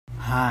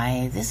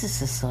Hi, this is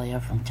Cecilia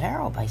from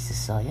Tarot by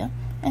Cecilia,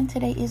 and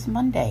today is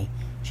Monday,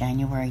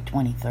 January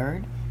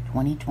 23rd,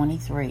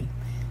 2023.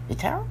 The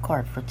tarot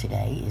card for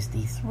today is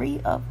the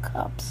Three of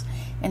Cups,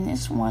 and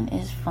this one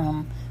is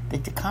from the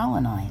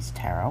Decolonized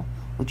Tarot,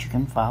 which you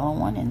can follow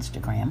on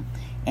Instagram,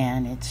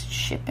 and it's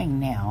shipping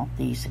now,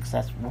 the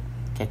successful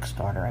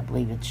Kickstarter. I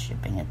believe it's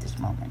shipping at this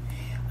moment.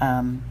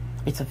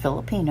 It's a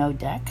Filipino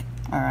deck,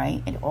 all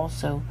right? It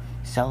also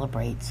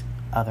celebrates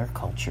other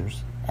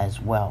cultures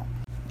as well.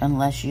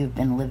 Unless you've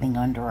been living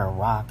under a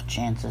rock,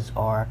 chances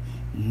are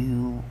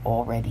you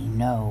already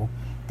know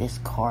this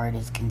card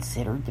is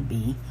considered to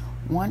be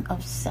one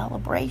of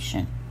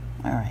celebration.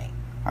 All right,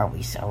 are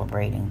we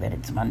celebrating that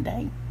it's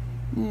Monday?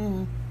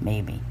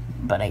 Maybe,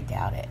 but I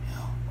doubt it.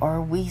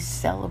 Are we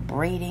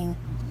celebrating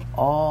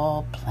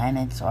all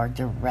planets are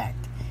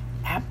direct?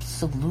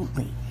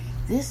 Absolutely.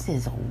 This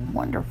is a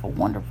wonderful,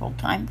 wonderful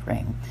time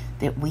frame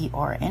that we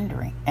are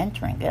entering.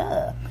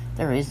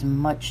 There is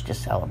much to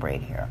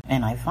celebrate here.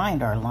 And I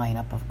find our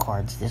lineup of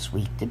cards this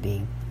week to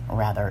be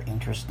rather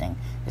interesting,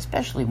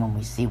 especially when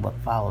we see what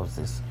follows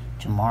this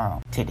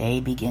tomorrow. Today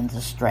begins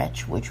a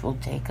stretch which will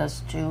take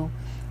us to,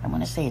 I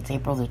want to say it's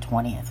April the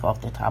 20th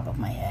off the top of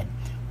my head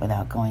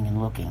without going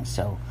and looking.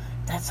 So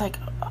that's like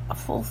a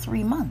full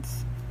 3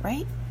 months,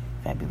 right?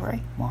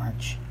 February,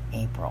 March,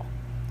 April.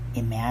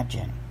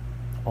 Imagine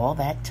all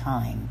that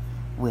time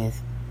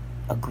with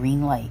a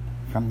green light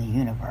from the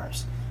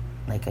universe.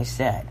 Like I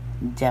said,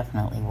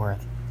 definitely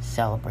worth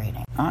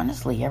celebrating.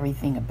 Honestly,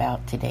 everything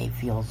about today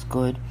feels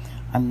good.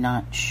 I'm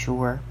not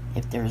sure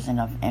if there's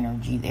enough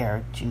energy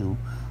there to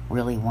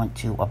really want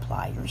to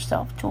apply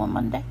yourself to a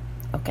Monday,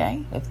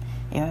 okay? If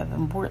you have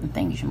important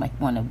things, you might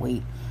want to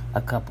wait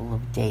a couple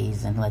of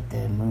days and let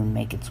the moon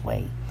make its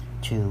way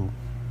to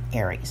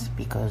Aries,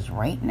 because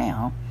right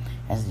now,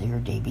 as your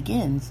day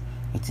begins,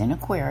 it's in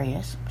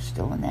Aquarius,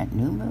 still in that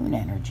new moon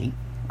energy,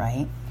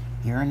 right?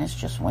 Uranus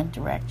just went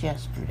direct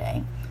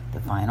yesterday, the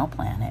final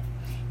planet,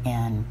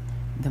 and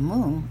the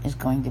moon is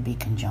going to be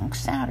conjunct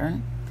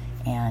Saturn,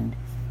 and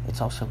it's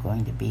also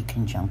going to be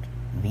conjunct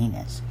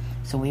Venus.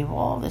 So we have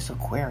all this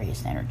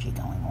Aquarius energy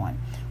going on,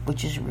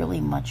 which is really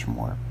much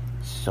more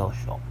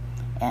social.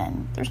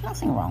 And there's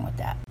nothing wrong with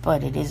that.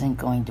 But it isn't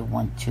going to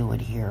want to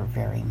adhere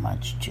very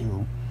much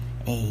to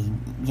a,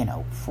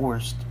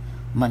 forced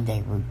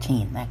Monday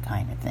routine, that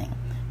kind of thing.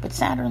 But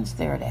Saturn's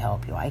there to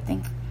help you. I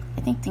think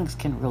things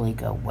can really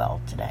go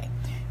well today.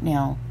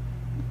 Now,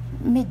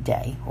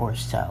 midday or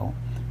so,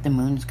 the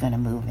moon's going to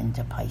move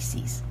into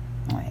Pisces.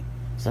 All right.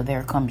 So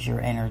there comes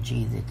your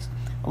energy that's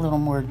a little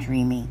more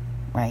dreamy,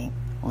 right?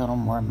 A little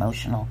more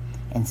emotional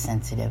and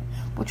sensitive,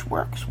 which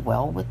works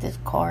well with this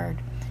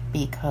card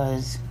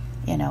because,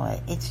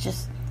 it's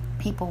just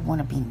people want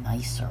to be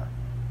nicer,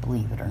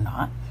 believe it or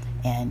not,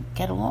 and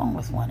get along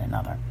with one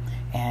another.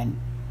 And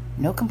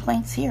no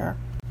complaints here.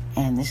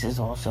 And this is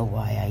also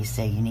why I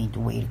say you need to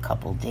wait a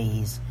couple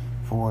days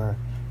for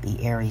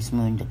the Aries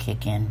moon to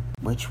kick in,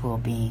 which will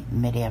be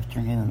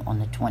mid-afternoon on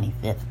the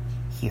 25th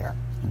here,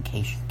 in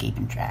case you're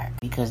keeping track.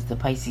 Because the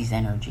Pisces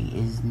energy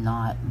is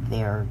not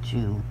there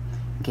to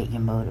get you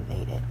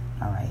motivated,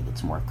 all right?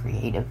 It's more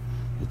creative,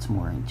 it's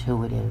more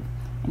intuitive,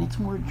 and it's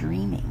more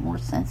dreamy, more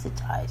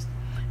sensitized.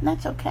 And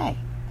that's okay.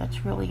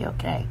 That's really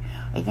okay.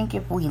 I think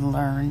if we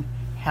learn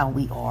how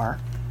we are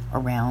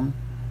around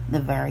the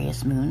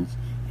various moons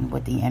and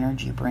what the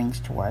energy brings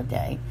to our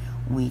day,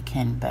 we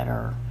can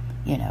better,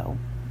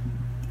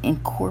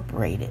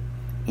 incorporate it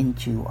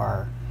into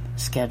our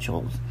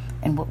schedules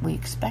and what we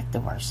expect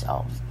of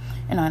ourselves.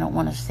 And I don't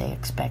want to say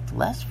expect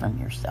less from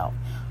yourself.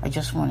 I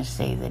just want to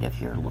say that if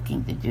you're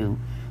looking to do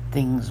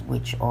things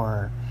which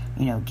are,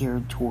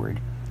 geared toward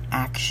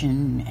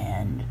action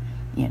and,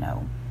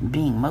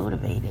 being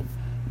motivated,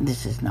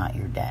 this is not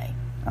your day,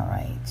 all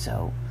right?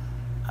 So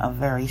a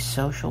very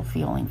social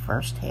feeling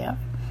first half,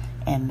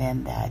 and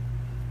then that,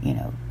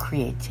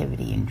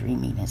 creativity and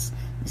dreaminess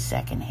the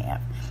second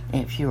half.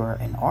 If you're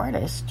an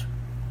artist,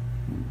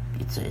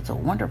 it's a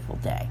wonderful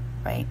day,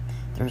 right?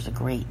 There's a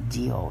great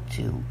deal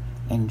to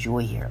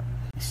enjoy here.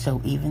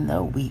 So even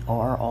though we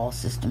are all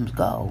systems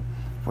go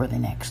for the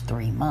next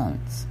 3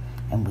 months,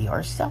 and we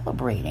are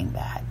celebrating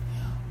that,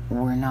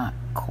 we're not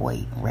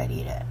quite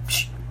ready to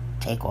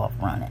take off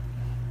running.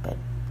 But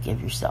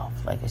give yourself,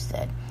 like I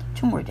said,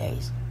 2 more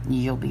days.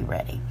 You'll be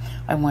ready.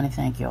 I want to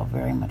thank you all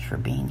very much for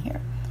being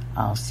here.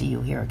 I'll see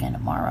you here again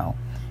tomorrow.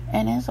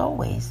 And as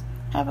always,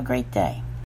 have a great day.